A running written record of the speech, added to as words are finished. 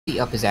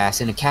up his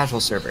ass in a casual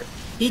server.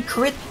 He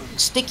crit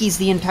stickies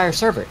the entire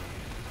server.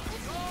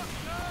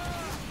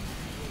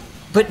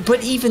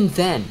 But even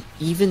then,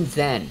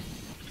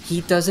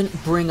 he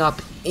doesn't bring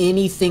up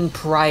anything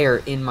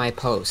prior in my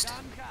post.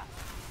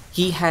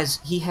 He has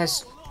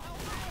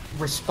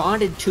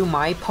responded to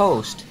my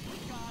post,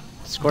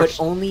 but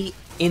only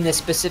in the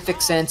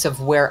specific sense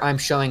of where I'm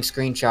showing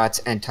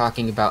screenshots and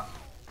talking about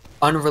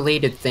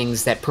unrelated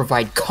things that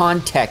provide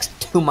context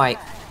to my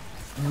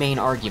main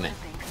argument.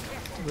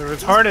 They're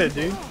retarded,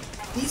 dude.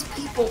 These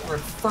people are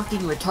fucking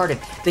retarded.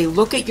 They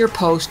look at your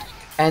post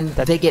and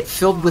they get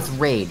filled with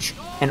rage,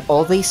 and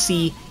all they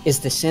see is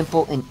the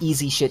simple and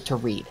easy shit to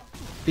read.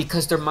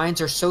 Because their minds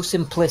are so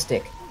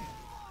simplistic.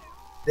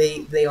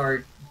 They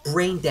are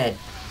brain dead.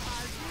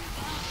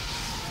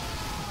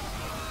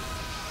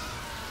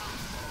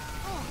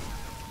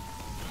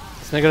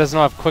 This nigga doesn't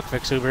know have quick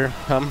fix Uber.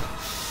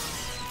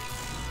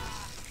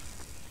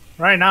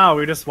 Right now,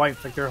 we just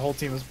wiped, like their whole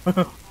team is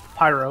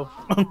pyro.